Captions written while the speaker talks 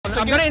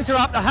I'm going to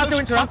interrupt. I have to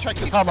interrupt.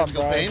 Come on,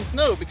 bro. Pain.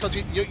 No, because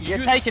you're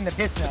taking the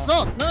piss now. It's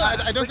not. No, I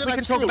don't think we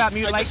that's can talk about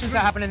mutilations that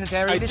happen in the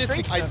dairy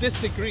industry. I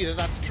disagree that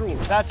that's cruel.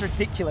 That's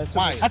ridiculous.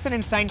 Why? That's an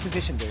insane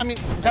position, dude. I mean,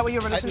 is that what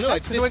your religion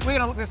says? We're going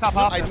to look this up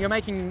after. You're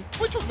making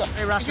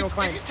irrational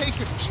claims. If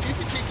you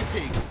take a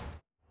pig.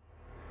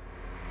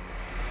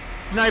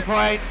 No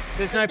point.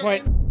 There's no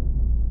point. Can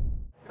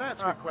I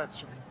ask you a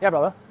question? Yeah,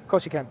 brother. Of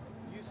course you can.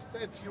 You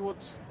said you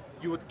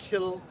would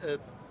kill a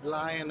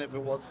lion if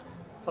it was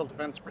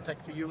self-defense to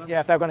protect a human? Yeah,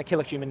 if they were going to kill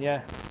a human,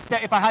 yeah.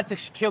 If I had to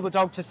kill the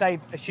dog to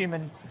save a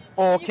human,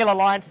 or kill a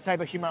lion to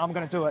save a human, I'm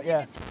going to do it,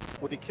 yeah.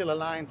 Would you kill a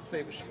lion to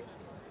save a sheep?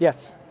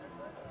 Yes.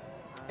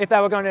 If they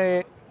were going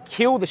to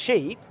kill the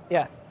sheep,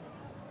 yeah.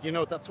 You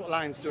know that's what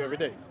lions do every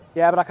day.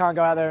 Yeah, but I can't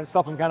go out there and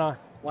stop them, can I?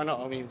 Why not?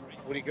 I mean,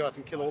 would you go out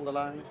and kill all the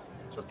lions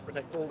just to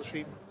protect all the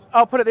sheep?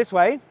 I'll put it this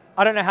way.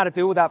 I don't know how to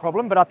deal with that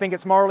problem, but I think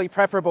it's morally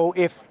preferable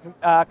if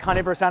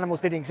carnivorous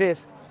animals didn't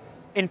exist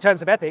in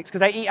terms of ethics, because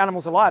they eat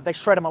animals alive. They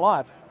shred them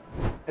alive.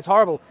 It's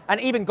horrible.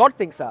 And even God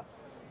thinks that.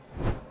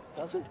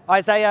 Does it?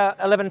 Isaiah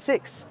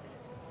 11:6.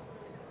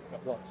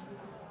 What?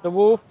 The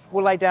wolf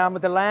will lay down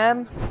with the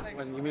lamb.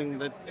 When you mean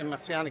that in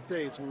Messianic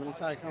days, when the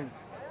Messiah comes?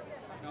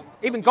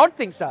 Even God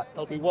thinks that.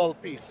 There'll be world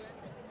peace.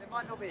 There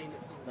might not be.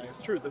 No, it's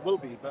true, there will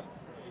be, but...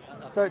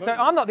 So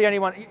I'm not the only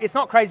one. It's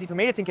not crazy for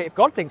me to think it if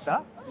God thinks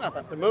that. No, but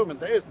at the moment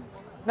there isn't.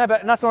 No,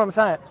 but that's what I'm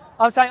saying.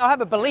 I'm saying I have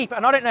a belief,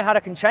 and I don't know how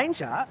to can change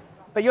that.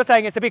 But you're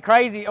saying it's a bit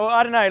crazy, or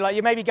I don't know, like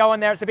you maybe go in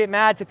there, it's a bit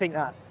mad to think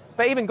that.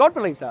 But even God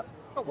believes that.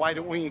 But why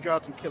don't we go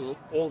out and kill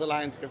all the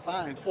lions you can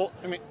find?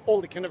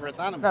 All the carnivorous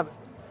animals.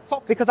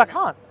 No, because I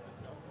can't.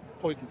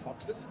 Poison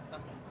foxes,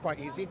 quite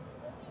easy.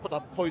 Put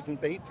up poison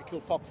bait to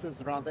kill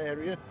foxes around the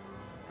area,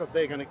 because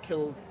they're going to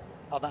kill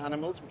other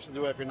animals, which they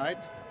do every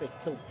night. They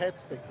kill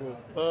pets, they kill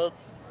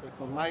birds, they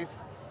kill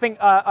mice.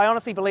 I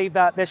honestly believe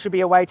that there should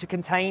be a way to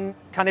contain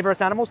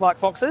carnivorous animals like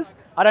foxes.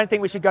 I don't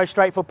think we should go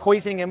straight for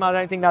poisoning them. I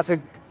don't think that's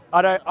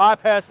I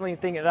personally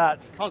think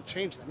that. You can't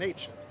change the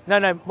nature.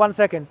 No, 1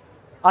 second.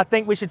 I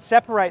think we should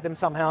separate them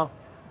somehow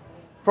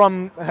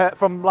from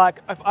like,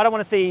 I don't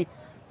want to see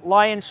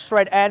lions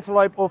shred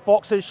antelope or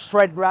foxes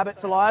shred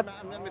rabbits alive.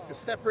 I'm to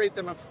separate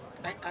them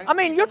I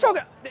mean, you're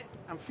talking...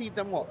 And feed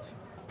them what?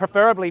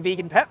 Preferably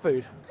vegan pet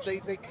food.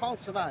 They can't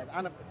survive.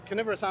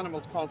 Carnivorous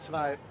animals can't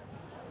survive.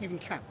 Even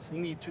cats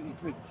need to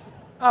eat meat.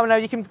 Oh no,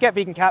 you can get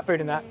vegan cat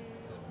food in that.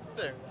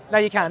 No,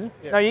 you can.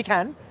 Yeah. No, you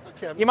can.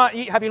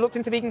 Okay. Have you looked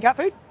into vegan cat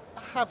food?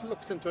 I have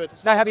looked into it.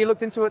 No, have you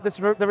looked into it,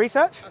 the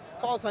research? As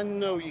far as I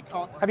know, you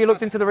can't. Have you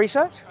looked into the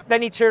research? They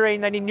need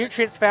taurine, they need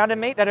nutrients found in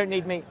meat, they don't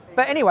need meat.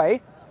 But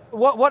anyway,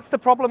 what's the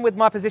problem with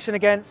my position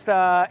against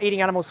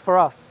eating animals for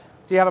us?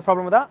 Do you have a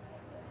problem with that?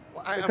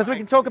 Because we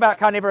can talk about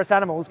carnivorous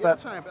animals, but...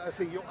 That's fine, but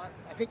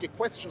I think your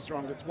question's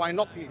wrong. It's why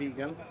not be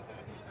vegan?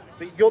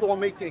 But you're the one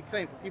making a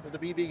claim for people to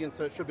be vegan,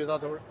 so it should be the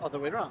other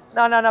way around.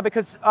 No,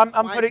 because I'm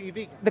why putting... Be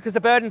vegan? Because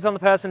the burden's on the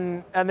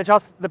person, and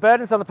the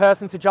burden's on the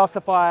person to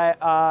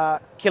justify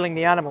killing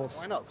the animals.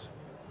 Why not?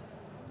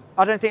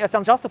 I don't think it's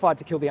unjustified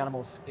to kill the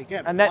animals.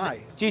 Again, and why?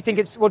 Do you think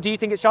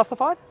it's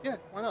justified? Yeah,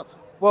 why not?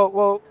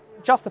 Well,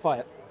 justify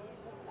it.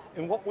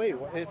 In what way?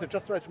 Is it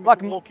justified to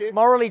like more kids?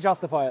 Morally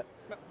justify it.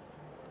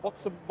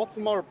 What's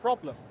the moral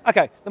problem?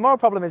 Okay, the moral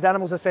problem is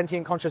animals are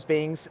sentient, conscious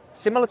beings,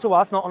 similar to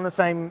us, not on the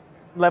same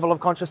level of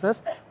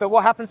consciousness, but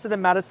what happens to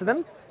them matters to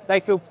them.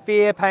 They feel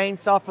fear, pain,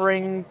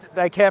 suffering,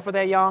 they care for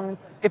their young.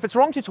 If it's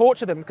wrong to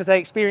torture them because they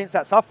experience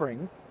that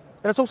suffering,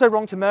 then it's also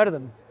wrong to murder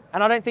them.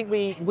 And I don't think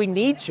we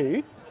need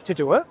to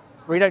do it.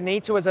 We don't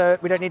need to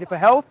we don't need it for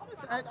health.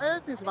 I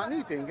don't think it's about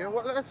needing.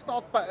 Let's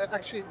start by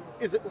actually,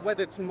 is it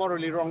whether it's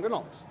morally wrong or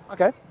not?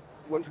 Okay.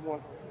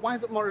 Why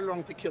is it morally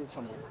wrong to kill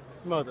someone?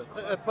 Murder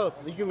a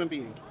person, a human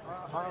being?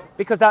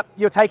 Because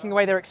you're taking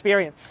away their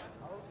experience,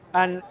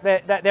 and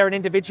they're an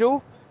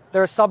individual,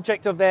 they're a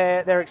subject of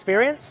their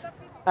experience,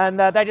 and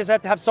they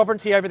deserve to have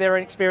sovereignty over their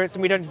own experience,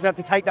 and we don't deserve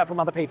to take that from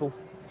other people.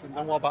 So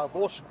then what about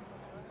abortion?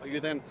 Are you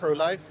then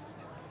pro-life?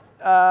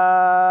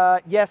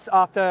 Yes,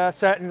 after a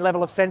certain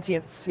level of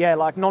sentience, yeah,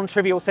 like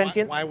non-trivial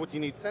sentience. Why would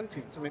you need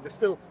sentience? I mean,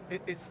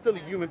 it's still a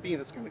human being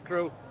that's going to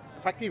grow.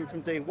 In fact, even from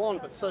day one,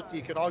 but certainly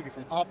you could argue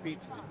from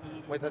heartbeat,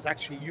 where there's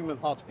actually human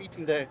heart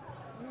beating there.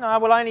 No,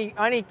 well, I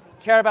only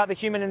care about the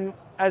human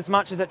as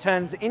much as it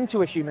turns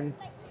into a human,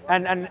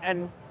 and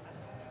I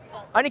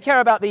only care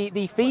about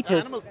the fetus. The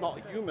animal's not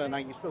a human,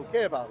 and you still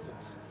care about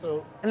it.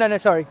 So no,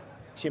 sorry,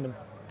 human.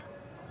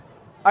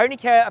 I only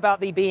care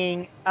about the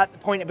being at the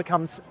point it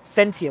becomes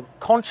sentient,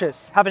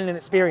 conscious, having an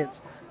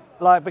experience,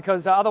 like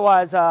because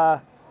otherwise, I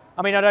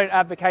mean, I don't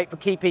advocate for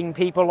keeping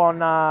people on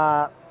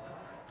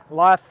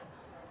life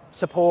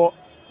support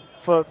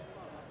for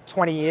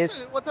 20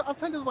 years. I'll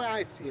tell you the way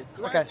I see it.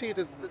 The way I see it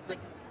is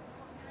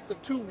the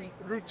two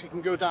routes you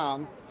can go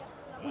down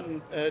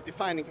when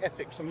defining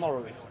ethics and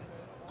morals.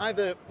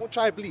 Either, which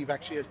I believe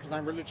actually is because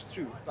I'm religious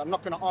too, but I'm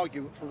not going to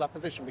argue from that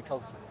position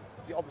because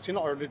you're obviously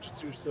not a religious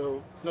Jew,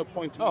 so there's no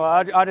point to me. Oh,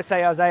 I'd just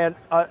say Isaiah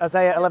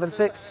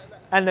 11:6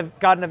 and the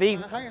Garden of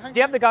Eden. Do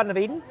you have the Garden of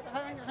Eden?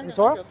 Hang on.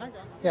 Torah? Hang on.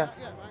 Yeah.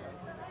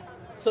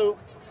 So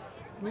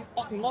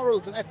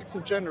morals and ethics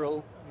in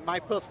general, my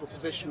personal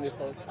position is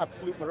that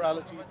absolute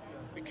morality,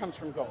 it comes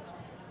from God.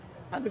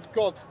 And if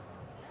God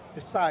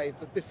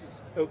decides that this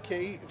is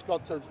okay, if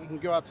God says you can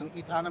go out and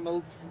eat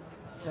animals,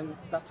 then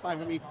that's fine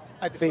with me.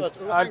 I defer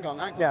to, hang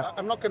on. Yeah.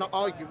 I'm not going to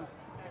argue,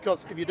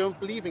 because if you don't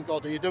believe in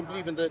God or you don't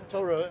believe in the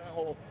Torah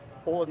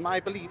or my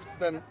beliefs,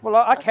 then... Well,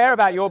 I care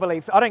about your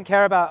beliefs. I don't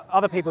care about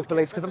other people's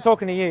beliefs because I'm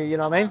talking to you, you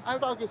know what I mean? I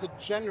would argue as a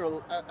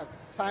general, as a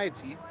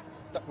society,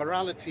 that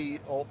morality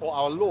or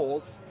our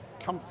laws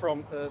come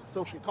from a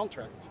social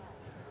contract,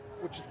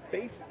 which is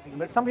basically...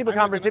 But some people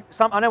can't resist...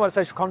 I know what a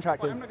social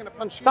contract is. I'm not going to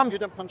punch you, Some, you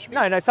don't punch me.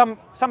 No,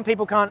 some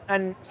people can't,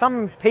 and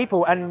some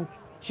people and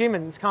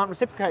humans can't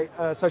reciprocate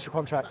a social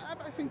contract.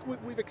 I think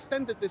we've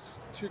extended this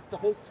to the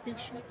whole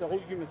species, the whole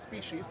human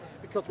species,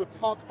 because we're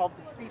part of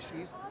the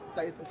species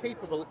that is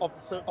capable of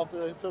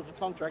the social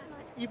contract,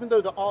 even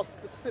though there are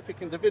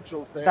specific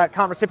individuals there That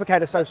can't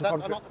reciprocate a social that are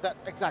contract. not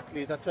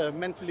exactly, that are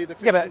mentally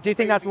deficient. Yeah, but do you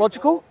think that's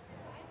logical?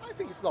 I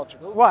think it's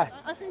logical. Why?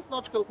 I think it's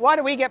logical. Why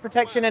do we get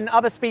protection and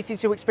other species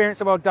who experience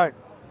the world don't?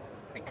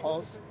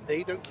 Because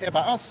they don't care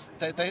about us.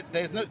 They're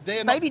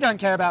not. Baby don't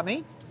care about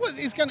me. Well,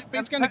 he's going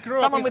to grow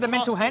up. Someone with a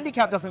mental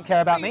handicap doesn't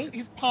care about me.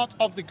 He's part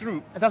of the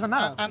group. It doesn't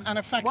matter. And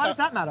in fact, Why does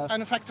that matter?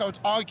 And in fact, I would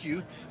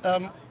argue.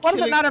 Why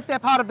does it matter if they're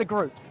part of the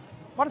group?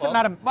 Why does it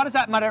matter? Why does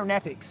that matter in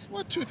ethics?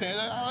 Well, two things.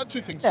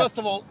 Yeah. First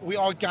of all, we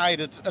are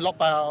guided a lot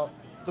by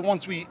the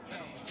ones we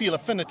feel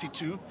affinity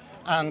to,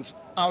 and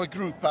our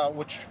group,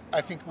 which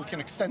I think we can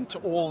extend to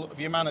all of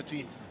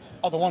humanity,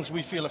 are the ones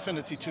we feel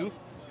affinity to.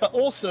 But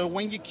also,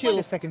 when you kill... Wait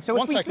a second. So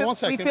one we second.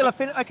 feel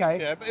affinity... Okay.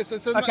 Yeah,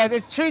 but Okay,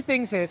 there's two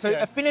things here. So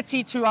Yeah.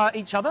 affinity to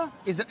each other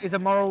is a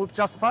moral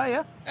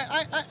justifier,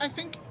 yeah? I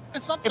think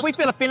it's not If just... we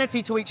feel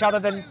affinity to each other,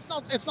 then... It's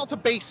not the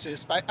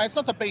basis, but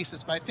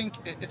I think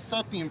it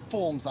certainly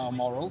informs our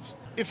morals.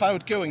 If I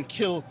would go and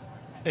kill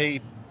a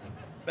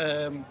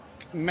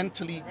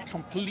mentally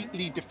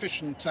completely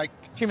deficient, like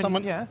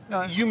Human,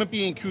 human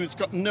being who's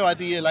got no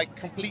idea, like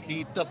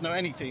completely doesn't know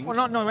anything. Well,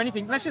 not know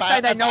anything. Let's just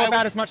say they know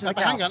about as much as they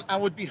can. Hang on, I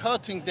would be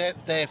hurting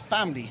their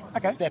family,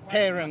 Okay. their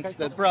parents,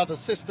 their brothers,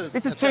 sisters.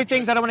 This is etc. two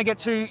things I don't want to get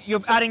to. You're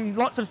adding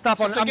lots of stuff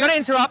on. so I'm going to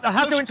guess interrupt. I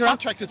have to social interrupt.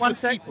 contract is One with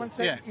sec. people. One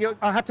sec. Yeah.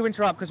 I have to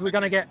interrupt because we're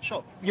going to get.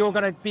 Sure. You're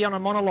going to be on a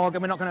monologue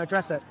and we're not going to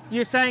address it.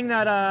 You're saying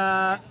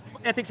that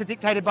ethics are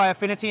dictated by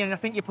affinity, and I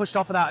think you're pushed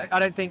off of that. I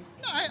don't think.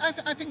 No,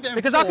 I think they're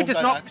Because I could informed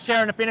just by not that.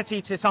 share an affinity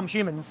to some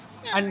humans,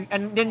 Yeah.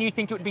 and then you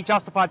think it would be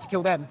justified to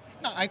kill them.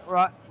 No,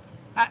 Right.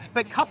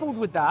 But coupled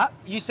with that,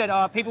 you said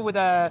people with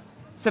a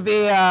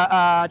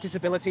severe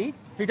disability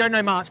who don't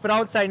know much, but I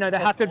would say no, they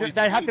have to.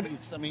 They have to.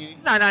 babies, I mean,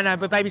 No,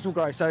 but babies will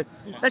grow. So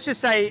let's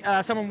just say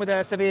someone with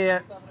a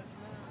severe.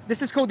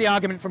 This is called the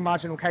argument from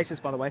marginal cases,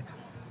 by the way.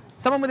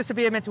 Someone with a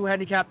severe mental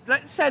handicap.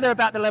 Let's say they're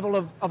about the level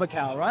of a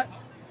cow, right?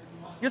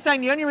 You're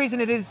saying the only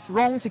reason it is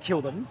wrong to kill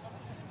them,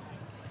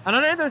 and I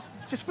know this.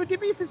 Just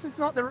forgive me if this is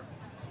not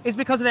is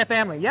because of their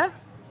family, yeah?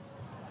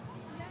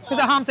 Because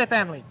it harms their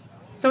family.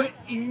 So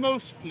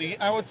mostly,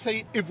 I would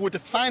say, if we're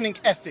defining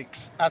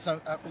ethics as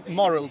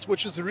morals,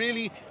 which is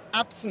really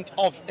absent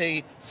of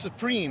a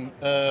supreme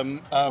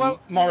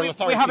moral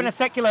authority. We're having a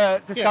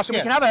secular discussion.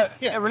 Yes, We can have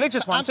yeah. a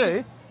religious So one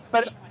too.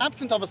 But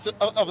absent of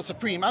a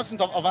supreme,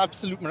 absent of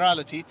absolute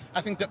morality,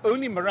 I think the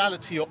only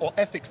morality or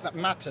ethics that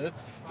matter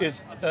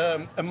is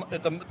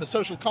the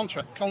social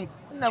contract.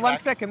 no, one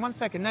second.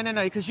 No,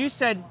 because you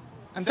said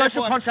And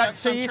social therefore, contract.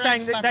 So you're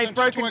saying that they've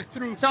broken. work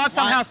through So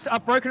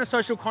I've broken a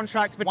social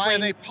contract between. why are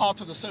they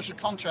part of the social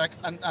contract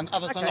and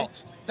others are Okay.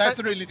 not?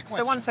 That's really the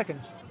question. So 1 second.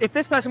 If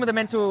this person with a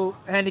mental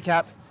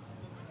handicap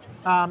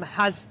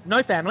has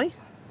no family,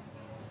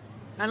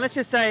 and let's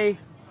just say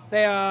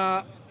they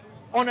are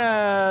on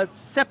a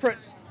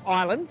separate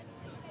island,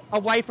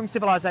 away from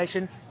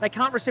civilization, they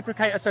can't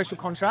reciprocate a social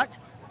contract,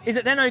 is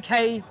it then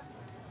okay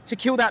to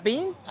kill that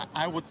being?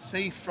 I would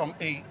say from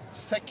a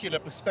secular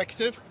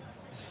perspective,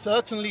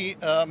 certainly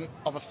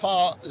of a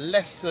far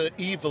lesser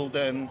evil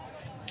than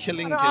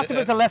killing... I don't ask if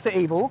it's a lesser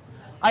evil.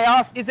 I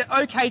asked, is it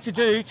okay to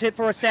do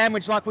for a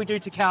sandwich like we do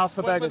to cows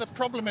for burgers? But the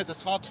problem is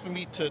it's hard for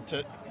me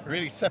to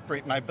really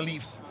separate my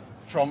beliefs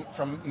from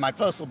my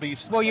personal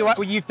beliefs. Well,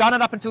 you've done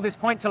it up until this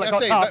point till it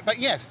got tough. But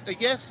yes,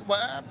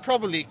 well,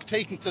 probably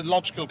taking to the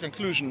logical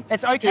conclusion.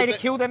 It's okay to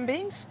kill them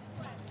beings?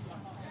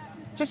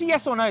 Just a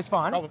yes or no is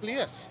fine. Probably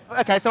yes.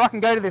 Okay, so I can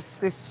go to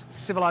this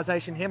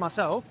civilization here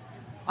myself.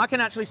 I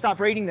can actually start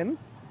breeding them,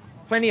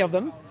 plenty of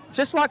them,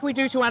 just like we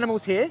do to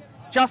animals here,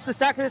 just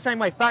exactly the same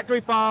way. Factory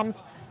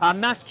farms,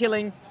 mass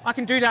killing. I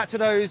can do that to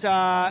those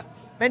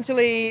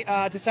mentally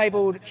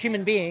disabled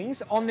human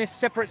beings on this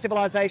separate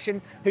civilization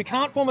who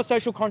can't form a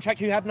social contract,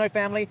 who have no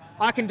family.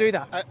 I can do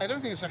that. I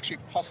don't think it's actually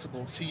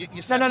possible. So you No.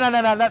 It's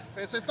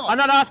not. I'm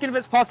not asking if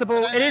it's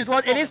possible. It is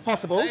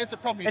possible. That is the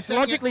problem. It's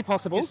logically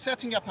possible. You're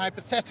setting up a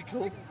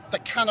hypothetical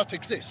that cannot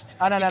exist.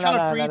 No, you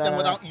cannot no, breed no, them no.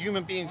 without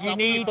human beings, You not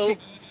need people.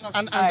 to-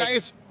 And Hey. that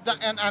is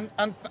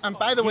and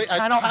by the way, You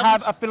cannot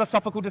have a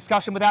philosophical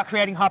discussion without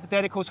creating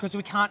hypotheticals because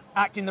we can't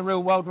act in the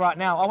real world right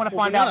now. I want to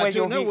find out where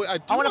you're. I do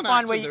want to want to find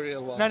act where in the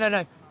real world.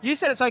 No. You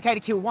said it's okay to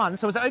kill one,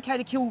 so is it okay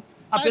to kill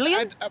A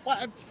billion?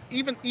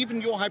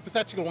 Even your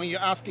hypothetical, when you're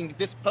asking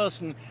this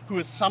person who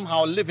is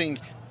somehow living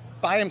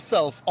by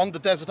himself on the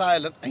desert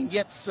island and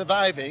yet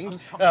surviving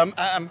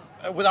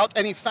without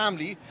any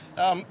family,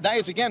 that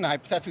is again a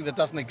hypothetical that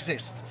doesn't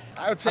exist.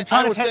 I would say.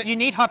 You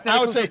need hypotheticals. I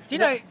would say. Do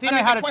you know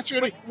how to? Question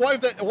really,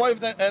 what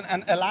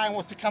if a lion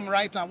was to come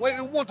right now?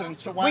 Well, it wouldn't.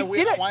 So why?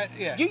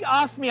 Yeah. You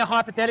asked me a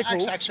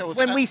hypothetical actually,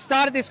 when we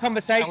started this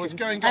conversation. I was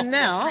going and off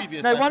now, the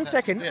previous. no,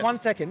 Yes. 1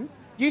 second.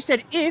 You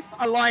said if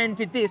a lion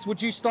did this, would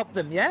you stop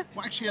them? Yeah.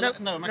 Well, actually,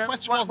 no. My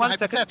question wasn't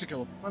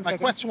hypothetical. My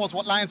question was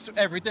what lions do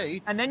every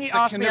day. And then you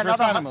asked me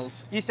another.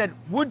 Animals. You said,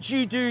 would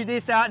you do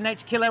this out in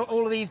nature, kill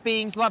all of these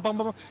beings? Blah, blah,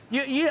 blah.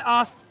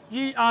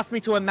 You asked me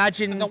to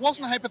imagine. That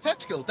wasn't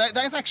hypothetical. That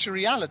is actually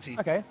reality.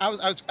 Okay. I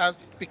was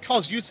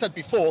because you said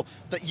before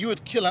that you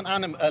would kill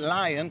a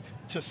lion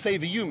to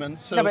save a human.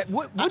 So no,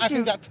 but I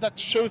think that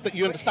shows that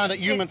you understand that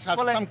humans have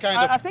some kind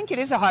of. I think it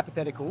is a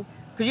hypothetical.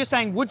 Because you're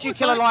saying, would you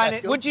kill a lion?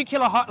 Would you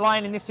kill a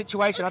lion in this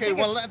situation? Okay,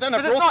 because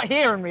it's not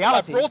here in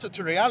reality. I brought it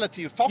to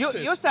reality.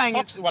 Foxes. You're saying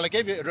foxes. Well, I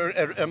gave you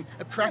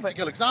a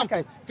practical example.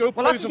 Okay. Go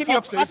poison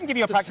foxes. I can give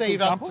you a practical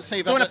example. To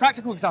save so, a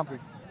practical example.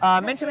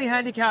 Mentally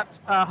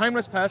handicapped,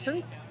 homeless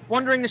person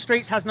wandering the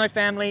streets, has no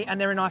family, and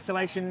they're in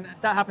isolation.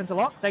 That happens a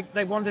lot.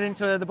 They wandered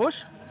into the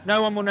bush.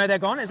 No one will know they're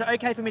gone. Is it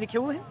okay for me to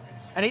kill them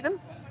and eat them?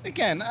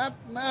 Again,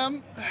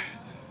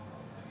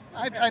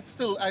 I'd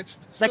still.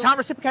 They can't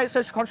reciprocate a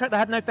social contract. They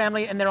have no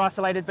family and they're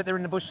isolated, but they're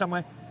in the bush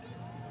somewhere.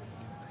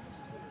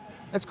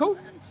 That's cool.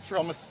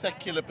 From a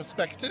secular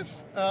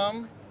perspective,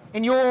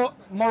 in your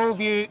moral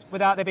view,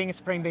 without there being a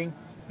supreme being.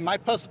 My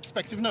personal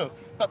perspective, no.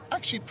 But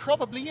actually,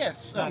 probably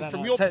yes. No. From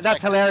your perspective,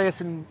 that's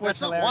hilarious and. Well,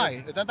 that's not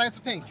why. That's the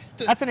thing.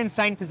 That's an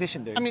insane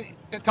position, dude. I mean,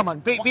 come on,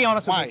 be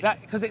honest why? with me.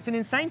 Because it's an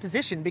insane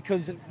position.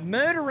 Because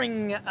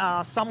murdering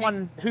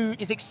someone who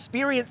is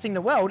experiencing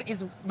the world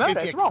is murder.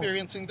 Is he it's wrong.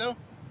 experieing though?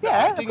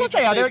 Yeah, of course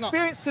they are. They're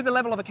experienced to the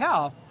level of a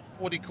cow.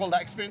 What do you call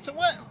that experience?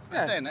 Well,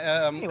 yeah. Then.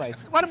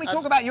 Anyways, why don't we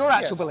talk about your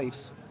actual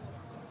beliefs?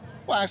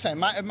 Well, I say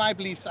my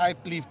beliefs. I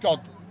believe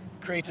God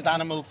created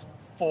animals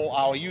for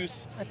our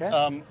use.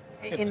 Okay.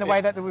 In the way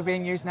that we're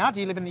being used now.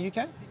 Do you live in the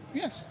UK?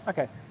 Yes.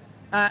 Okay.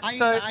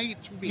 I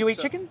eat meat. You eat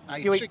chicken? I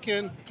eat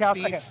chicken, cows?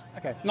 beef.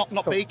 Okay. Not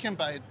cool. bacon,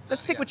 but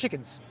let's stick with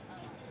chickens,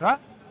 right?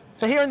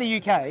 So here in the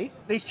UK,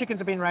 these chickens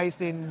have been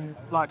raised in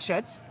like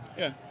sheds.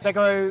 Yeah. They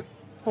grow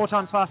 4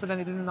 times faster than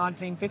they did in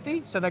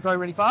 1950, so they grow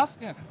really fast.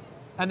 Yeah.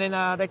 And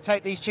then they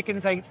take these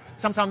chickens. They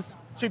sometimes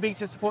too big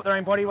to support their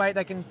own body weight.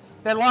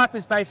 Their life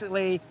is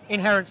basically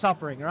inherent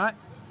suffering, right?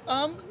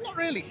 Not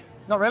really.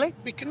 Not really?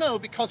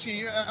 Because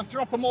you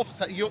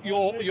anthropomorphize.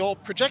 You're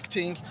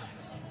projecting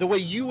the way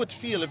you would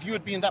feel if you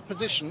would be in that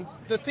position.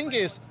 The thing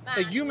is,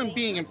 a human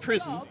being in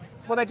prison.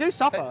 Well, they do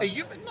suffer.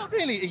 Not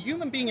really. A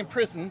human being in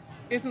prison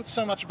isn't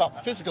so much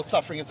about physical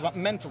suffering; it's about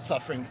mental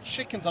suffering.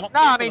 Chickens are not.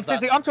 No, I mean,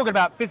 I'm talking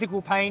about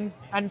physical pain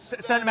and a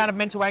certain amount of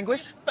mental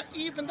anguish. But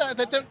even though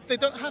they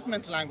don't have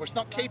mental anguish,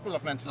 not capable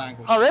of mental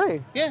anguish. Oh,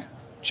 really? Yeah.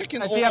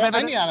 Chicken or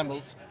any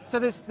animals. So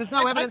there's no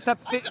evidence that.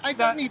 I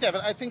don't need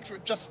evidence. I think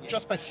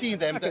just by seeing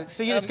them. Okay,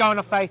 so you're just going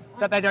off faith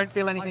that they don't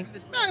feel anything.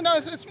 No,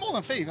 it's more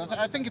than faith.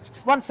 I think it's.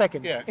 1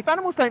 second. Yeah. If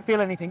animals don't feel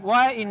anything,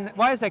 why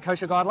is there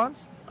kosher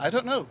guidelines? I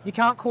don't know. You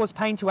can't cause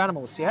pain to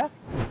animals, yeah?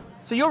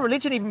 So your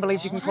religion even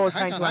believes you can cause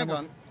pain to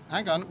animals.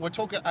 Hang on. We're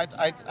talking.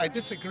 I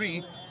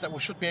disagree that we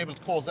should be able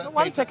to cause that.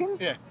 1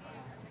 second. Yeah.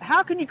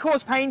 How can you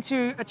cause pain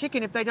to a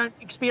chicken if they don't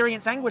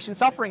experience anguish and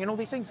suffering and all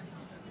these things?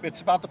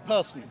 It's about the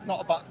person,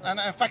 not about. And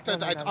in fact,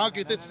 I'd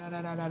argue this.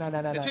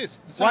 No. It is.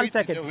 1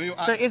 second.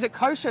 So is it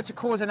kosher to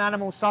cause an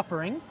animal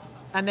suffering,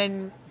 and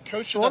then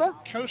Kosher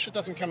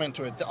doesn't come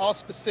into it. There are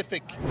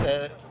specific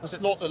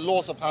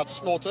laws of how to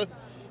slaughter,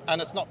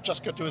 and it's not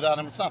just good to do with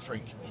animal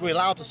suffering. We're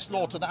allowed to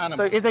slaughter the animal.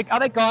 So are there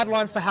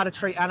guidelines for how to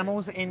treat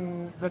animals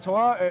in the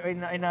Torah?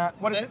 Or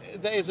what is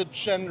it? There is a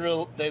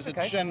general. There's a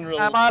general.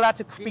 Am I allowed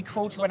to be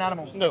cruel to an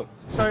animal? No.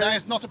 So that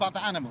is not about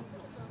the animal,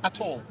 at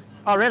all.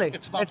 Oh, really?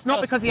 It's not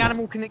because the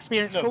animal can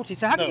experience cruelty.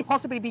 So how can you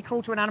possibly be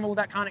cruel to an animal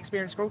that can't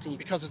experience cruelty?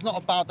 Because it's not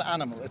about the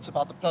animal, it's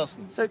about the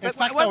person. So, in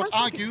fact, I would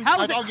argue...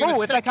 How is it cruel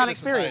if they can't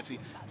experience?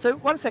 Society. So,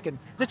 1 second.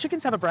 Do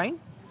chickens have a brain?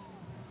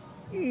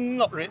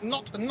 Not really.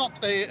 Not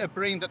a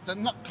brain that... They're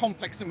not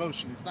complex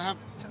emotions.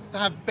 They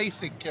have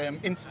basic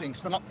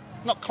instincts, but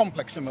not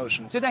complex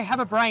emotions. Do they have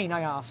a brain,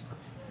 I asked?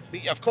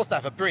 Of course they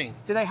have a brain.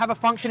 Do they have a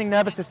functioning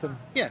nervous system?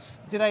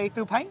 Yes. Do they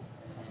feel pain?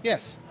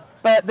 Yes.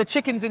 But the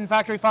chickens in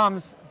factory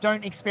farms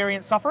don't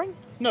experience suffering?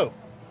 No.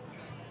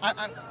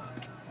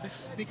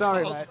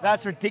 Sorry, mate.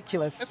 That's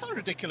ridiculous. It's not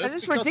ridiculous.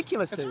 It's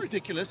ridiculous, It's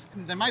ridiculous.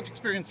 They might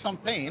experience some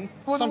pain,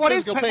 pain. What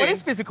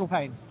is physical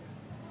pain?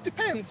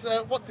 Depends.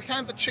 What the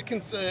kind of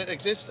chickens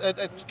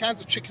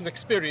kinds of chickens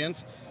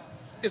experience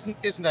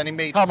isn't any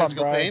major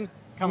physical pain.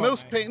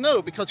 Most pain,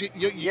 no, because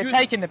you're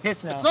taking the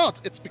piss now. It's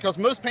not. It's because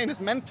most pain is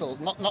mental,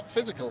 not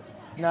physical.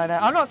 No, no,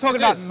 I'm not talking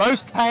about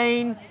most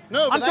pain.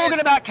 No, but I'm talking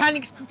about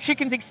can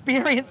chickens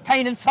experience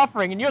pain and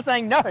suffering, and you're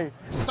saying no.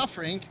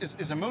 Suffering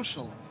is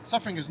emotional.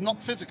 Suffering is not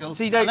physical,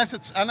 So you don't- unless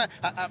it's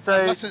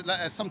unless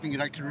it's something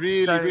like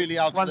really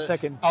out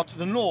to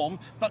the norm.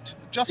 But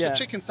just for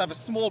chickens to have a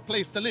small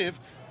place to live,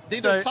 they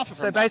don't suffer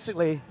from that. So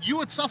basically, you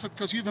would suffer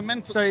because you have a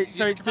mental. So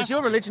capacity. does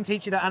your religion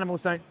teach you that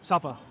animals don't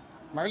suffer?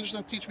 My religion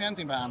doesn't teach me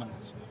anything about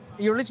animals.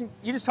 Your religion,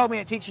 you just told me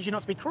it teaches you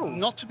not to be cruel.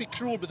 Not to be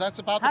cruel, but that's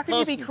about How the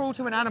person. can you be cruel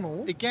to an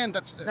animal? Again,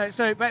 that's.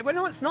 But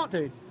no, it's not,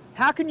 dude.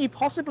 How can you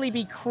possibly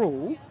be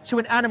cruel to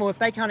an animal if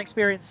they can't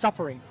experience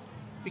suffering?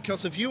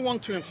 Because if you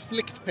want to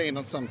inflict pain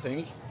on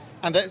something,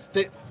 and that's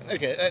the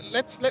okay,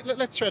 let's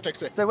try to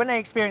explain. So when they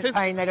experience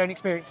pain, they don't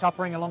experience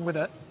suffering along with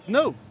it.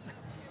 No,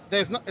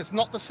 it's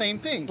not the same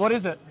thing. What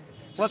is it?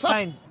 What's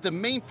pain? The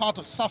main part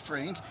of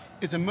suffering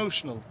is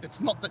emotional. It's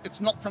not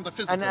from the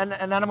physical.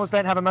 And animals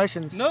don't have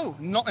emotions. No,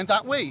 not in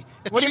that way.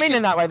 What do you mean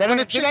in that way? They When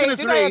don't, a chicken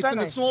is raised in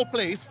a they? small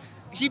place,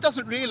 he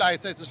doesn't realize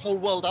there's this whole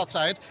world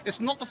outside.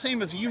 It's not the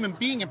same as a human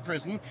being in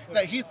prison,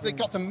 that they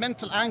got the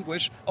mental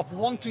anguish of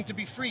wanting to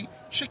be free.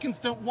 Chickens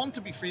don't want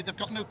to be free. They've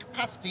got no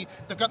capacity.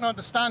 They've got no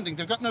understanding.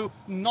 They've got no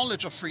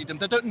knowledge of freedom.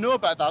 They don't know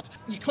about that.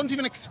 You couldn't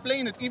even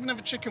explain it. Even if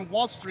a chicken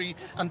was free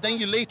and then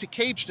you later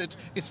caged it,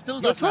 it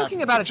still doesn't You're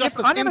talking about it. just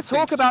I never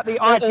talk about the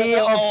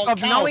idea of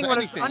cows knowing or what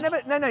it's...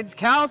 anything. No,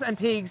 cows and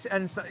pigs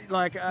and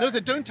like... No, they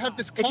don't have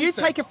this concept. If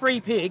you take a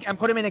free pig and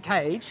put him in a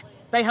cage,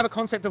 they have a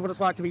concept of what it's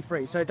like to be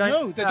free. So don't...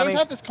 No, they don't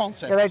have this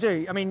concept. Yeah, they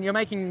do. I mean, you're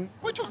making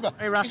what are you talking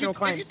about? irrational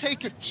claims. If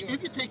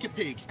you take a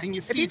pig and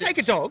you feed If you take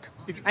a dog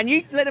and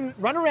you let them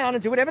run around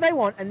and do whatever they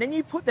want, and then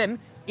you put them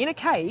in a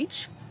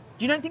cage,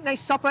 you don't think they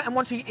suffer and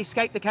want to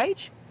escape the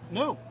cage?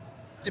 No.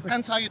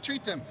 Depends how you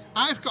treat them.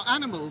 I've got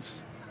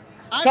animals.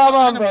 Come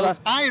on, brother.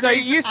 So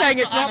you're saying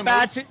it's not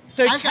bad?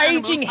 So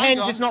caging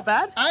hens is not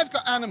bad? I've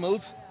got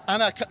animals,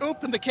 and I can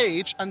open the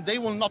cage, and they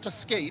will not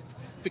escape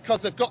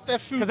because they've got their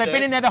food there. Because they've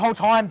been in there the whole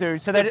time,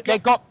 dude. So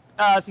they've got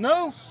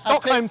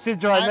Stockholm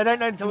syndrome. They don't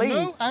know to leave.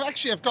 No,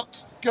 I've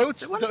got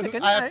goats.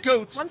 I have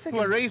goats who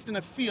are raised in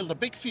a field, a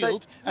big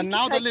field, and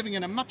now they're living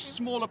in a much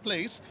smaller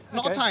place.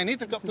 Not tiny.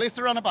 They've got a place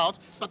to run about,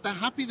 but they're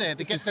happy there.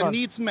 They get their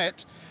needs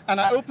met. And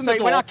I open the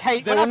door.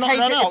 They will not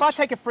run out. If I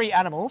take a free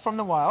animal from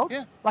the wild,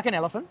 like an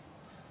elephant,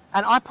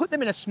 and I put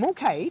them in a small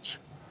cage,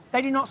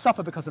 they do not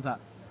suffer because of that.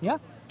 Yeah.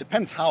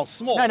 Depends how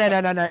small.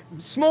 No.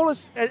 Small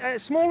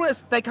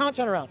as they can't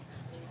turn around.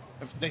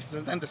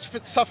 Then they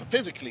suffer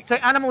physically. So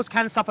animals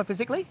can suffer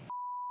physically?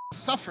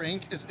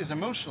 Suffering is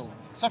emotional.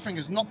 Suffering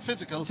is not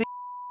physical.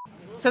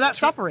 So that's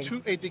suffering?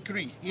 To a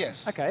degree,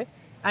 yes. Okay.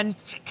 And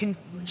can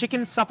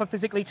chickens suffer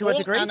physically to a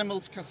degree? All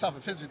animals can suffer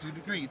physically to a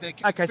degree. They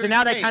can okay, so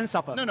now they can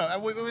suffer? No,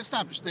 we've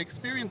established they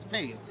experience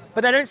pain.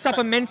 But they don't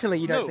suffer mentally,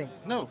 you don't think?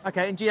 No.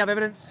 Okay, and do you have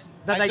evidence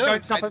that they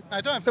don't suffer?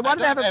 I don't. So I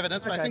don't have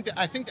evidence, but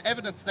I think the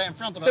evidence there in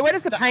front of us. So where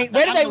does the pain,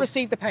 where do they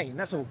receive the pain?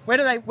 That's all. Where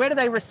do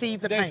they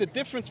receive the pain? There's a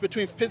difference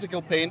between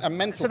physical pain and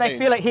mental pain. So they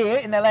feel it here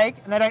in their leg,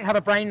 and they don't have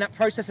a brain that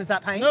processes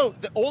that pain? No,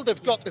 all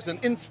they've got is an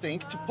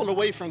instinct to pull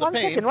away from the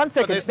pain. One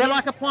second. They're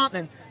like a plant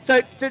then.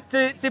 So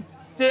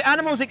do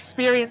animals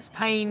experience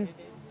pain,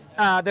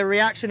 the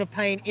reaction of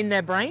pain in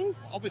their brain?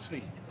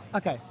 Obviously.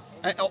 Okay.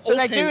 So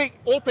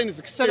all pain is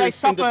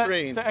experienced in the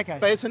brain,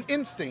 but it's an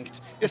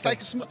instinct. It's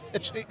like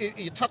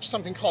you touch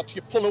something hot,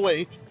 you pull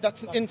away.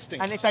 That's an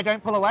instinct. And if they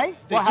don't pull away,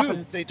 what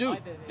happens? They do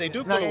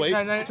pull away.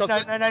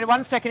 No,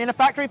 1 second. In a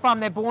factory farm,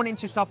 they're born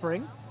into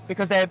suffering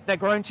because they're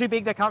grown too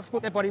big. They can't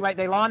support their body weight.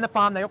 They lie on the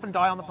farm. They often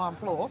die on the farm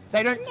floor.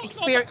 They don't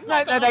experience.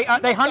 No, they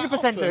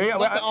 100%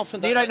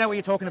 do. You don't know what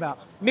you're talking about.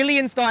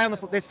 Millions die on the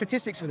floor. There's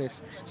statistics for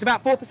this. It's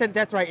about 4%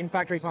 death rate in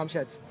factory farm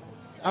sheds.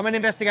 I'm an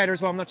investigator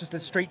as well. I'm not just a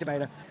street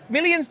debater.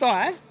 Millions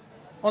die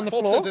on the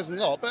floor. 4% isn't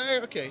a lot, but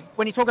okay.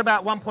 When you talk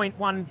about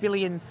 1.1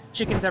 billion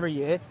chickens every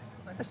year,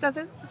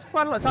 it's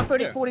quite a lot. It's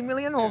like 40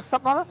 million or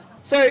something like that.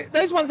 So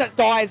those ones that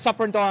die and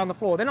suffer and die on the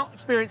floor, they're not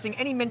experiencing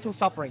any mental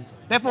suffering.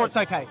 Therefore, it's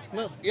okay.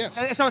 No,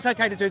 yes. So it's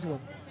okay to do to them.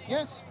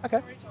 Yes.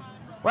 Okay.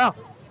 Wow.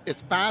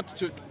 It's bad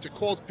to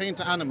cause pain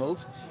to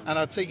animals, and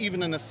I'd say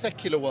even in a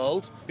secular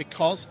world,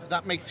 because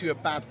that makes you a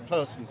bad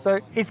person.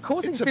 So is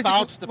causing it's physical...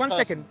 about the One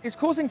person. second. Is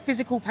causing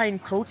physical pain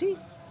cruelty?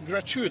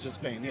 Gratuitous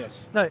pain,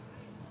 yes. No.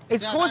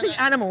 Is causing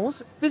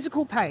animals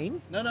physical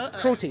pain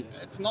cruelty?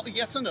 It's not a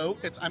yes or no.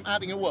 I'm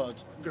adding a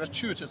word.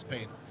 Gratuitous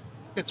pain.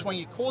 It's when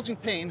you're causing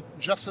pain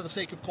just for the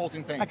sake of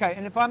causing pain. Okay,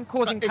 and if I'm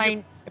causing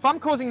pain... If I'm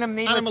causing them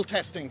needless... Animal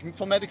testing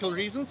for medical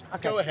reasons,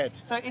 go ahead.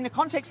 So in the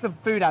context of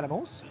food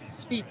animals...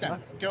 Eat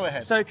them. Go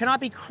ahead. So can I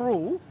be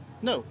cruel?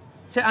 No.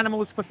 To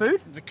animals for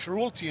food? The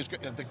cruelty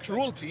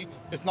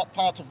is not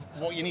part of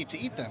what you need to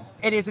eat them.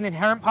 It is an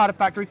inherent part of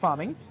factory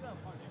farming.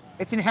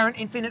 It's inherent.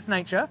 It's in its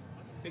nature.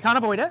 You can't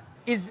avoid it.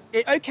 Is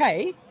it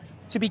okay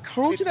to be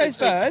cruel to It those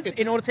is okay- birds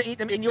in order to eat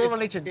them in your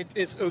religion? It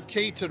is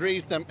okay to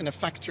raise them in a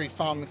factory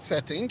farm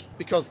setting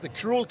because the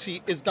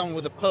cruelty is done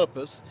with a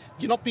purpose.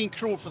 You're not being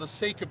cruel for the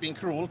sake of being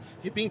cruel.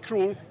 You're being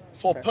cruel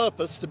for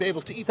purpose to be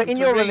able to eat So them, in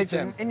to your raise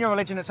religion, them. in your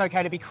religion, it's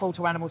okay to be cruel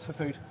to animals for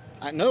food.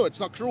 No, it's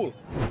not cruel.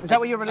 Is that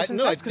what your religion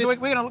no, says? Because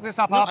we're going to look this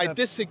up no, after. I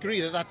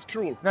disagree that that's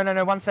cruel.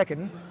 No, 1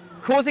 second.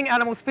 Causing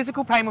animals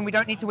physical pain when we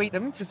don't need to eat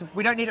them.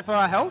 We don't need it for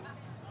our health.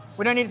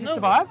 We don't need it to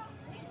survive.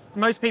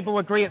 Most people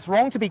agree it's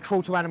wrong to be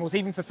cruel to animals,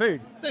 even for food.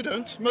 They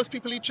don't. Most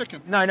people eat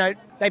chicken. No,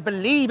 they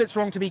believe it's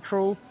wrong to be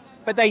cruel,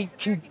 but they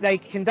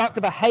conduct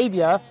a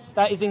behaviour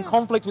that is in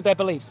conflict with their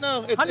beliefs.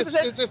 No,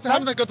 it's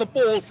haven't they got the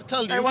balls to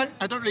tell you,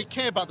 I don't really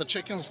care about the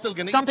chickens, I'm still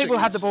going to eat Some people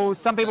chickens. have the balls,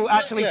 some people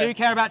actually do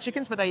care about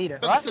chickens, but they eat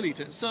it, But right? they still eat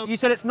it. So You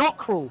said it's not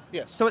cruel.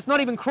 Yes. So it's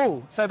not even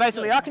cruel. So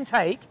basically I can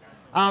take,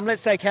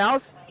 let's say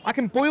cows, I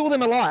can boil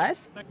them alive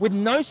with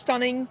no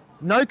stunning,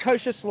 no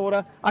kosher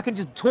slaughter. I can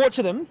just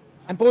torture them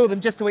and boil them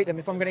just to eat them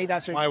if I'm going to eat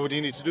that soup. why would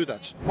you need to do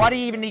that? Why do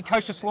you even need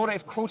kosher slaughter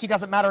if cruelty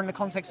doesn't matter in the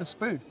context of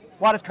food?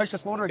 Why does kosher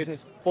slaughter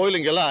exist? It's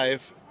boiling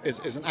alive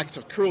is an act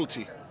of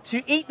cruelty.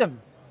 To eat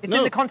them. It's in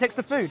No. the context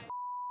of food.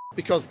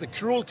 Because the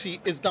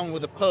cruelty is done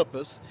with a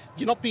purpose.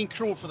 You're not being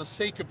cruel for the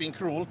sake of being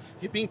cruel.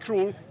 You're being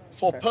cruel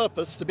for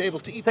purpose to be able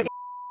to eat them.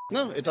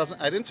 No, it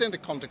doesn't. I didn't say in the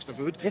context of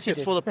food. Yes, you it's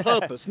did. for the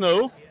purpose.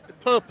 No,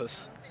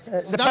 purpose.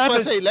 That's why I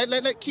say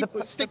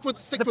stick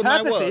with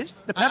my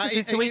words. The purpose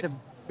is to eat them.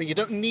 But you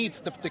don't need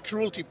the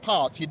cruelty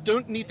part. You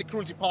don't need the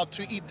cruelty part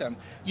to eat them.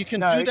 You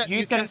can No, do that.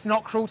 you said it's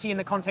not cruelty in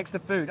the context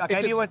of food. I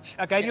gave you an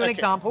okay.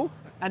 example,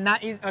 and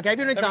that is I gave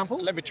you an example.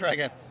 Let me try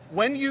again.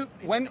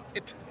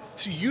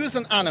 To use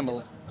an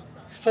animal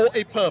for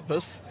a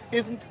purpose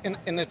isn't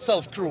in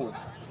itself cruel.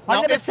 I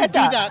Now, never if you said do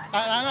that.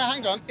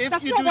 hang on.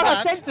 That's not what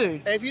I said,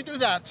 dude. If you do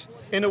that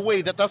in a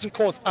way that doesn't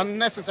cause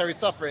unnecessary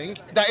suffering,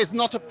 that is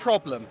not a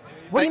problem.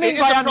 What do you It mean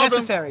is by a problem-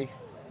 unnecessary? Is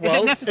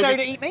Well, it necessary if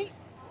to it- eat meat?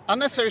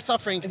 Unnecessary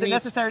suffering Is it means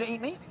necessary to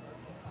eat meat?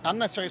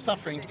 unnecessary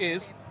suffering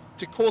is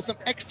to cause them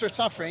extra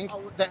suffering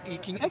that you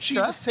can achieve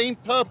Extra? the same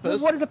Well,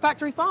 purpose. what is a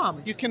factory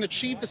farm? You can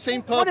achieve the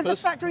same purpose. What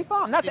is a factory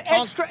farm? That's You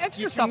can't- extra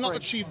You suffering. cannot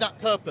achieve that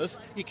purpose.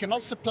 You cannot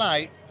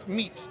supply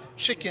meat,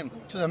 chicken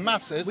to the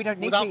masses We don't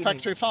need without to eat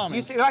factory meat.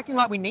 farming. You're acting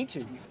like we need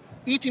to.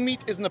 Eating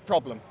meat isn't a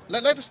problem.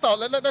 Let's start.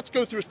 Let's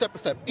go through step by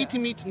step.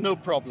 Eating meat, no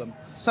problem.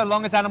 So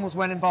long as animals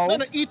weren't involved.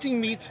 No,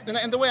 eating meat,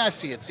 and the way I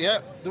see it,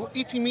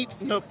 eating meat,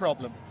 no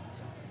problem.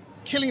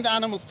 Killing the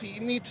animals to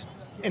eat meat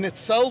in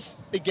itself,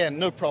 again,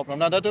 no problem.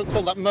 Now, I don't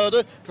call that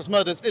murder, because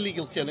murder is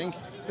illegal killing.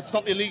 It's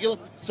not illegal,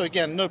 so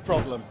again, no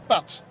problem.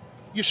 But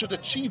you should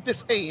achieve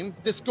this aim,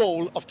 this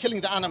goal of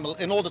killing the animal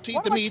in order to eat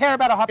Why the do I meat care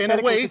about a in a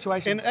hypothetical way.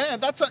 situation?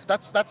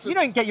 That's You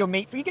don't get your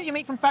meat. You get your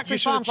meat from factory you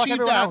should farms like achieve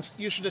everyone that. else.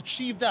 You should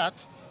achieve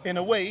that in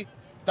a way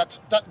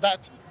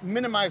that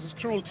minimizes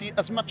cruelty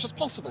as much as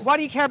possible. Why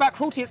do you care about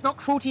cruelty? It's not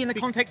cruelty in the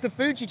context of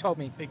food, you told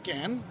me.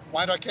 Again,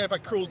 why do I care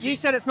about cruelty? You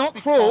said it's not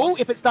cruel Because-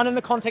 if it's done in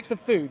the context of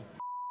food.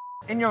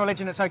 In your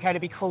religion, it's okay to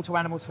be cruel to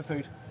animals for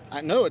food.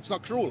 No, it's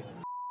not cruel.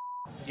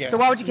 Yes. So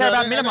why would you care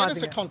about I minimizing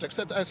said it? context.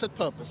 I said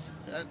purpose.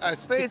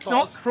 But it's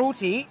not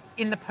cruelty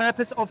in the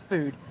purpose of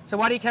food. So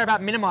why do you care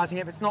about minimizing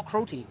it if it's not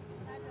cruelty?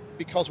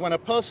 Because when a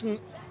person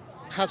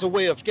has a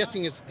way of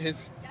getting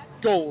his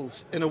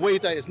goals in a way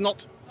that is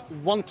not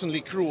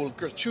wantonly cruel,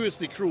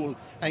 gratuitously cruel,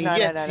 and No.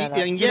 yet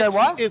Do you know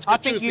what? he is I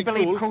think you gratuitously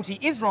believe cruel. cruelty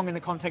is wrong in the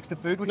context of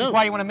food, which No. is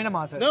why you want to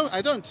minimize it. No,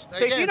 I don't.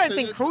 So if you don't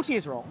think cruelty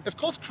is wrong, Of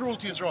course,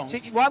 cruelty is wrong. So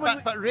why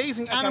would but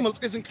raising Okay. animals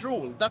isn't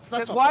cruel. That's so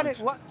my why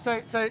point.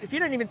 so if you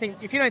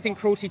don't think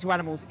cruelty to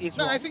animals is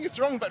No, wrong, I think it's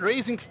wrong. But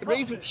raising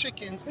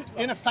chickens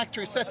in a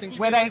factory setting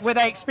where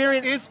they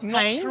experience is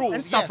not pain cruel.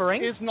 and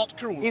suffering Yes, is not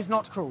cruel. is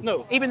not cruel.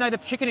 No. Even though the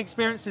chicken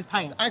experiences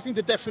pain. I think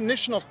the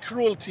definition of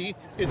cruelty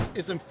is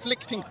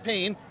inflicting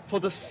pain for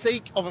the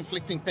sake of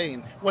inflicting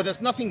pain, where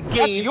there's nothing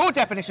gained. That's your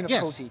definition of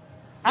Yes. cruelty.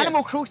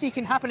 Animal Yes. cruelty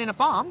can happen in a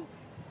farm.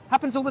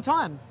 Happens all the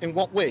time. In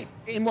what way?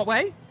 In what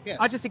way? Yes.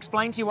 I just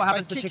explained to you what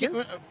happens to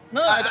chickens.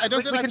 No, I don't we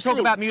think can that's talk cruel.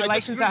 about I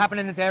mutilations disagree. that happen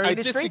in the dairy I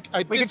industry.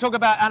 disagree. We can talk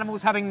about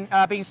animals having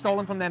being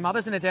stolen from their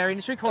mothers in the dairy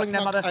industry, calling That's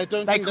their not- mother. I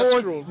don't they think that's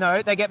cause cruel.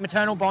 no. They get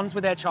maternal bonds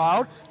with their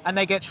child, and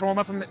they get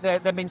trauma from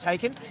they've been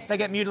taken. They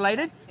get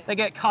mutilated. They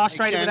get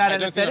castrated Again, without I don't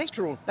think anaesthetic. that's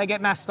cruel. They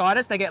get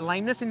mastitis. They get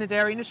lameness in the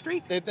dairy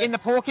industry. In the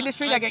pork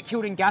industry, they get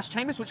killed in gas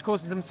chambers, which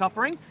causes them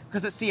suffering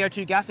because it's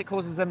CO2 gas. It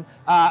causes them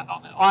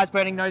eyes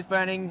burning, nose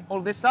burning, all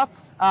of this stuff.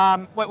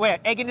 Where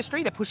egg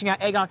industry, they're pushing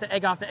out egg after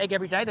egg after egg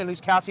every day. They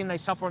lose calcium. They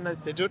suffer on the.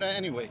 They do it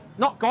anyway.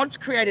 Not God's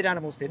created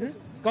animals didn't.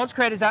 God's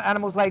created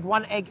animals laid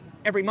one egg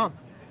every month.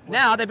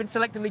 Now they've been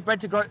selectively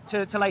bred to grow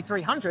to lay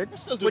 300. They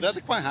still do that.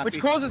 They're quite happy. Which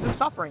causes them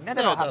suffering. They're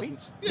No, not it happy.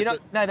 doesn't. You Yes,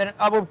 don't- no, they're not.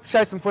 I will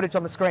show some footage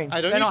on the screen.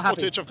 I don't They're need not happy.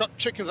 footage. I've got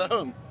chickens at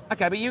home.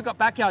 Okay, but you've got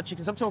backyard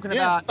chickens. I'm talking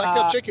Yeah, about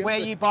backyard chickens where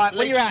that you buy lay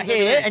when you're out chickens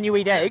every here day. and you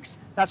eat Yeah. eggs.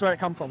 That's where it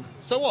come from.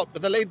 So what?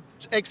 But they lay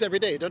eggs every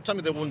day. Don't tell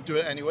me they wouldn't do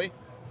it anyway.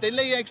 They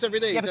lay eggs every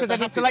day. Yeah, because they've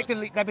been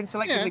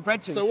selectively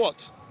bred to. So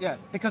what? Yeah,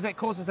 because it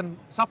causes them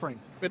suffering.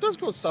 It does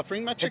cause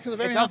suffering. My chickens are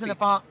very It does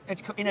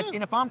happy.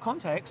 in a farm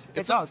context.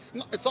 It does.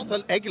 It's not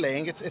the egg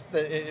laying. It's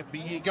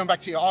going back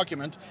to your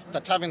argument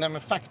that having them a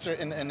factor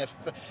in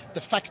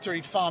the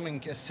factory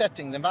farming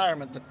setting, the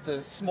environment,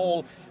 the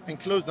small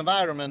enclosed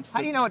environment. How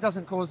do you know it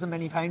doesn't cause them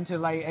any pain to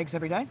lay eggs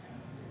every day?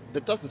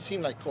 That doesn't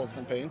seem like causing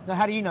them pain. Now,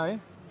 how do you know?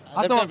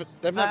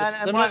 They've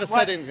never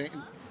said anything.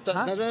 They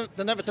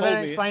never So told they don't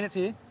me. explain it to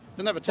you?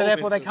 They never told So me.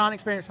 therefore they can't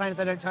experience pain if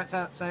they don't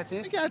say it to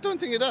you? Yeah, I don't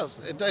think it does.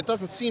 It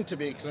doesn't seem to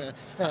be.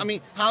 I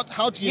mean, how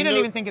do you know? You don't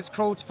even think it's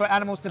cruel for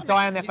animals to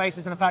die on their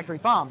faces in a factory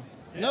farm?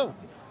 No.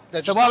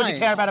 They're So just why would dying. you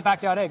care about a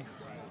backyard egg?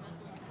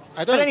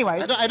 I don't. But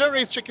anyways. I don't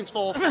raise chickens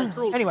for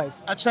cruelty.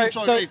 Anyways, I just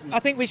so enjoy raising them. I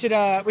think we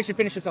should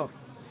finish this off.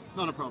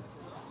 Not a problem.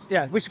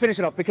 Yeah, we should finish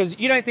it off because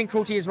you don't think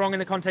cruelty is wrong in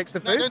the context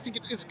of No, food. I don't think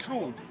it is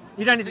cruel.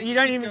 You don't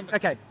even.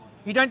 Okay.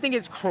 You don't think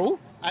it's cruel?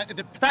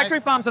 Factory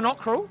farms are not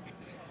cruel?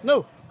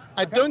 No,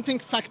 I don't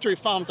think factory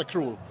farms are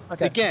cruel.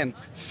 Okay. Again,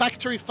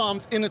 factory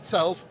farms in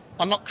itself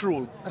are not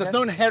cruel. There's Okay.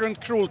 no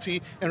inherent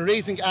cruelty in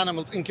raising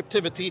animals in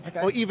captivity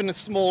or even in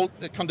small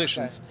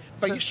conditions. Okay.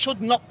 But you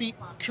should not be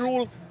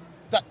cruel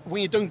that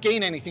when you don't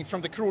gain anything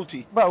from the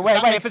cruelty. Well, 'Cause wait.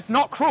 that If makes- it's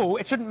not cruel,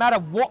 it shouldn't matter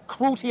what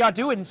cruelty I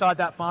do inside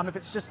that farm if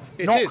it's just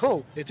It not is.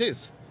 cruel. It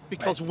is.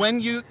 Because when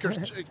you,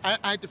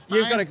 I define,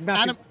 You've got a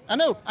massive- I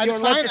know, I You're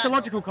define, it's a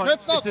logical no,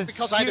 it's not, it's a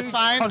because I huge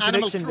define animal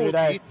contradiction cruelty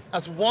today.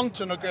 as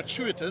wanton or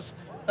gratuitous,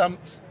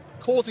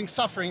 causing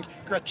suffering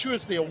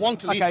gratuitously or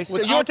wantonly Okay, so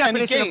your without any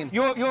definition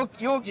gain. of your so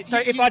You-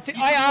 if you-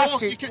 I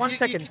asked you can, one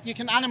second. you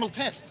can animal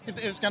test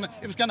if it's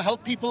gonna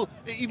help people,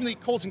 even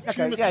if causing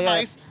tumors yeah, to yeah.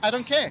 mice. I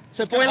don't care.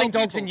 So It's gonna boiling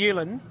help dogs in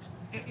people. Yulin,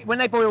 when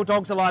they boil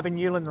dogs alive in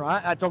Yulin,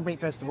 right, at Dog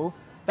Meat Festival,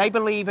 they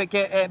believe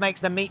it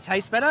makes the meat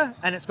taste better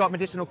and it's got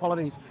medicinal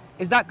qualities.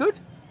 Is that good?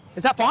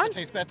 Is that fine? Does it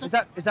taste better? Is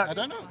that I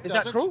don't know. Is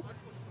Does that it? cruel?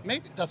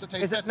 Maybe. Does it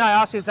taste Is it? better? No, I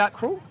asked you, is that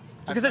cruel?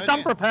 Because no it's done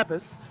idea. for a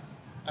purpose.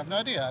 I have no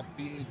idea.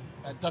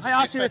 Does it I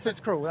asked taste you if better? it's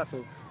cruel. That's all.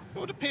 It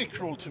would appear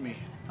cruel to me.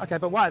 Okay,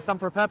 but why? It's done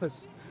for a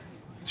purpose.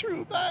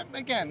 True, but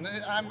again,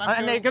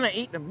 And they're going to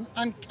eat them.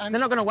 I'm They're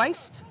not going to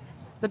waste.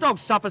 The dog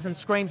suffers and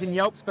screams and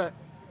yelps, but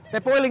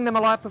they're boiling them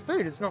alive for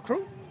food. It's not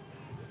cruel.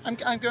 I'm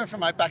going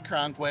from my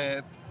background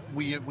where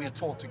we are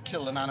taught to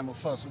kill an animal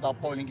first without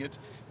boiling it,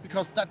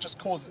 because that just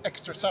causes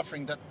extra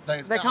suffering.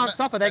 They can't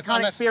suffer. They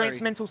can't experience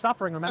mental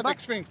suffering. No, Remember? they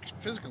experience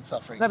physical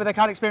suffering. No, but they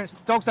can't experience.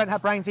 Dogs don't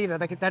have brains either.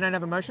 They don't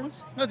have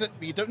emotions. No,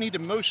 you don't need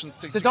emotions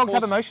to. Do dogs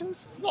have cause-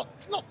 emotions? Not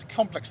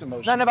complex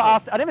emotions. No, I never though.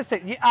 asked. I never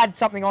said you add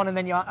something on and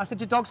then I said,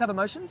 do dogs have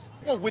emotions?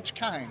 Well, which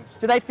kind?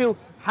 Do they feel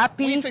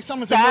happy, When you say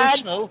someone's sad,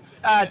 emotional,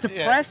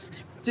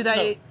 depressed? Do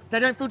they? They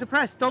don't feel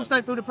depressed. Dogs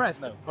don't feel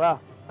depressed. No. Wow.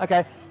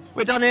 Okay,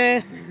 we're done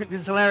here.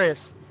 This is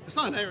hilarious. It's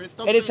not hilarious.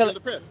 Dogs It is. don't feel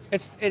depressed.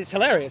 It's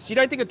hilarious. You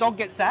don't think a dog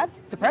gets sad,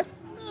 depressed?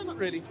 No, not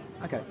really.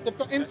 Okay. They've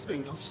got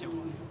instincts.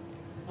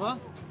 Huh?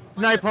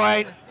 No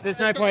point. There's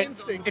no They've got point.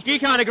 instincts. If you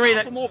can't agree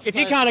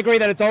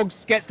that a dog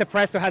gets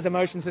depressed or has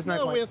emotions, there's no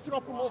No, we point.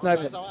 anthropomorphize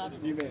Snowball. our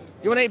animals.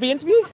 You want to be interviewed?